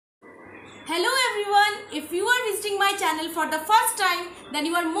Hello everyone, if you are visiting my channel for the first time, then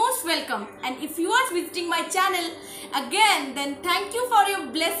you are most welcome. And if you are visiting my channel again, then thank you for your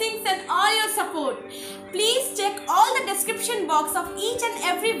blessings and all your support. Please check all the description box of each and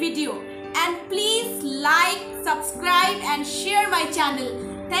every video. And please like, subscribe and share my channel.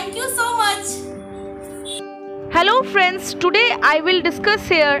 Thank you so much. Hello friends, today I will discuss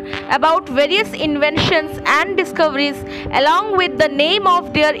here about various inventions and discoveries along with the name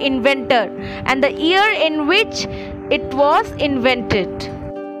of their inventor and the year in which it was invented.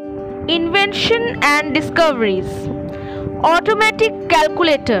 Invention and discoveries. Automatic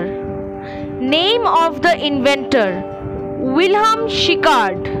calculator. Name of the inventor Wilhelm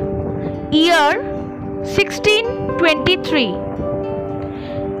Schickard. Year 1623.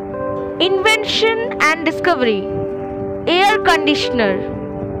 Invention and discovery. Air conditioner.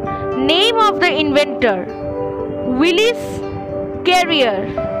 Name of the inventor Willis Carrier.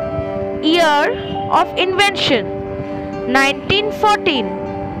 Year of invention 1914.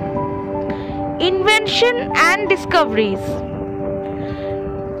 Invention and discoveries.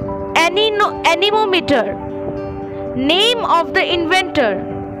 Anemometer. Name of the inventor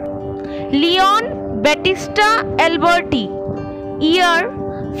Leon Battista Alberti. Year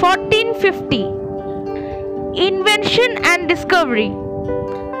 1450. Invention and discovery.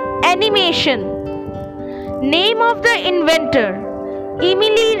 Animation. Name of the inventor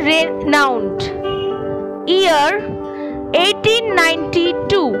Emily Renaud. Year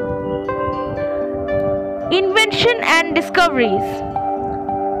 1892. Invention and discoveries.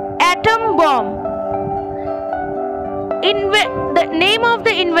 Atom bomb. The name of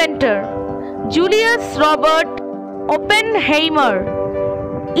the inventor Julius Robert Oppenheimer.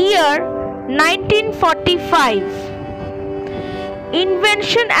 Year 1945.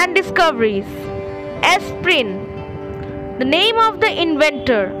 Invention and discoveries. Aspirin. The name of the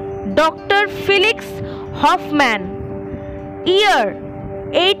inventor Dr. Felix Hoffmann. Year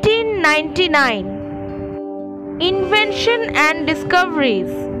 1899. Invention and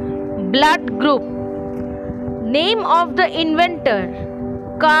discoveries. Blood group. Name of the inventor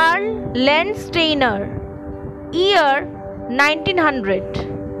Karl Landsteiner. Year 1900.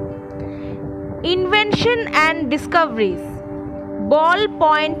 Invention and discoveries.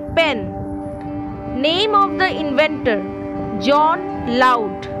 Ballpoint pen. Name of the inventor John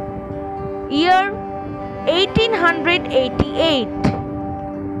Loud. Year 1888.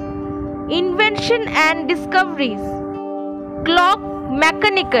 Invention and discoveries. Clock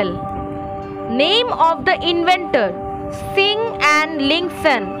mechanical. Name of the inventor Singh and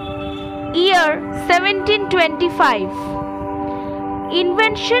Lingson. Year 1725.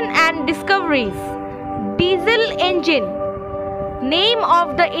 Invention and discoveries. Diesel engine. Name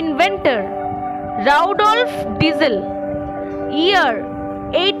of the inventor Rudolf Diesel. Year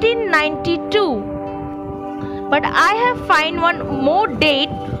 1892. But I have found one more date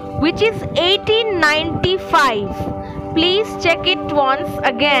which is 1895. Please check it once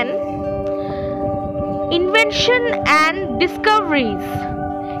again. Invention and discoveries.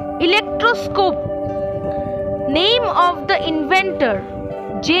 Electroscope. Name of the inventor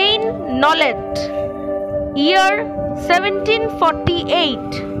Jane Nolet. Year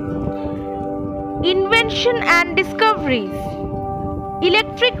 1748. Invention and discoveries.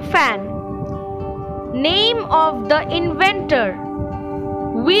 Electric fan. Name of the inventor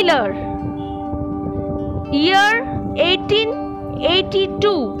Wheeler. Year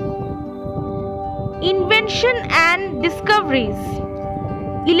 1882. Invention and discoveries.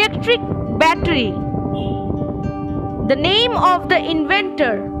 Electric battery. The name of the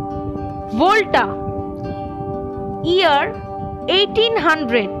inventor Volta. Year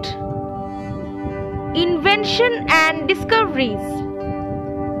 1800. Invention and discoveries.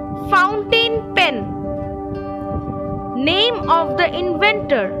 Fountain pen. Name of the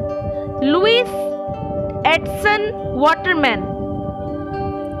inventor Louis Edson Waterman.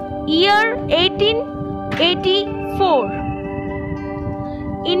 Year 1884.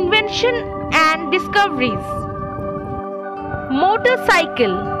 Invention and discoveries.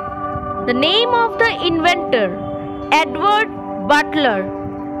 Motorcycle. The name of the inventor Edward Butler.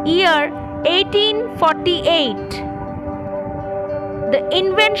 Year 1848. The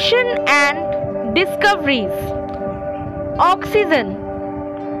invention and discoveries. Oxygen.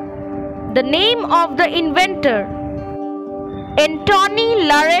 The name of the inventor Anthony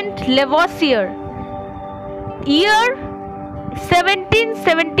Laurent Lavoisier. Year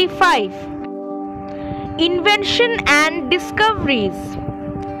 1775. Invention and discoveries.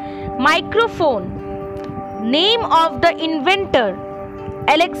 Microphone. Name of the inventor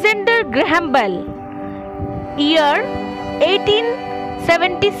Alexander Graham Bell. Year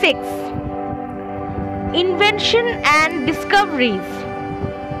 1876. Invention and Discoveries.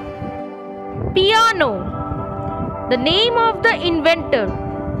 Piano. The name of the inventor,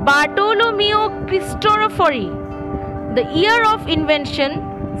 Bartolomeo Cristofori. The year of invention,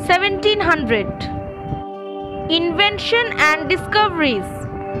 1700. Invention and Discoveries.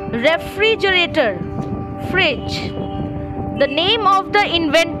 Refrigerator, fridge. The name of the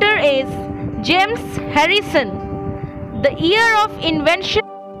inventor is James Harrison. The year of invention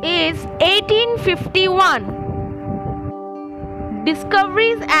is 1851.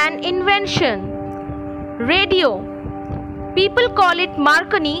 Discoveries and invention. Radio. People call it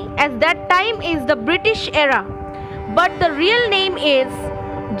Marconi as that time is the British era, but the real name is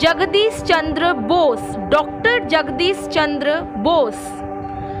Jagdish Chandra Bose, Dr. Jagdish Chandra Bose.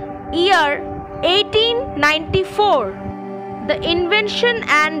 Year 1894. The invention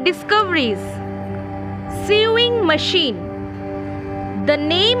and discoveries. Sewing machine. The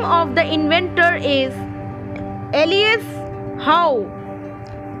name of the inventor is Elias Howe.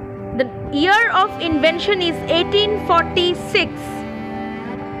 The year of invention is 1846.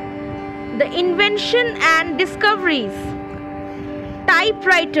 The invention and discoveries.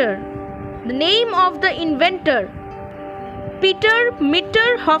 Typewriter. The name of the inventor, Peter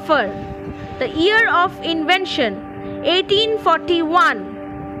Mitterhofer. The year of invention, 1841.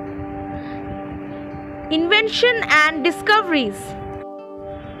 Invention and discoveries.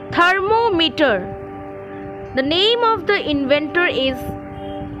 Thermometer. The name of the inventor is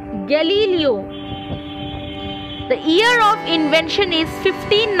Galileo. The year of invention is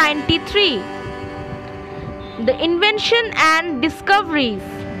 1593. The invention and discoveries.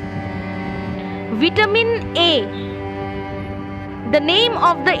 Vitamin A. The name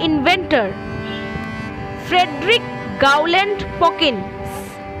of the inventor, Frederick Gowland Pockins.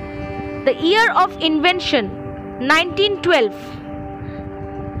 The year of invention, 1912.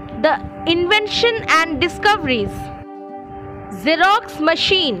 The invention and discoveries. Xerox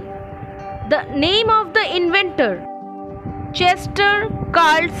machine. The name of the inventor, Chester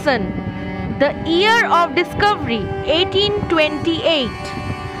Carlson. The year of discovery, 1828.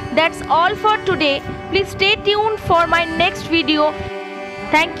 That's all for today. Please stay tuned for my next video.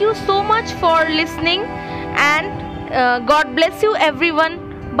 Thank you so much for listening, and God bless you everyone.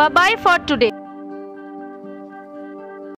 Bye bye for today.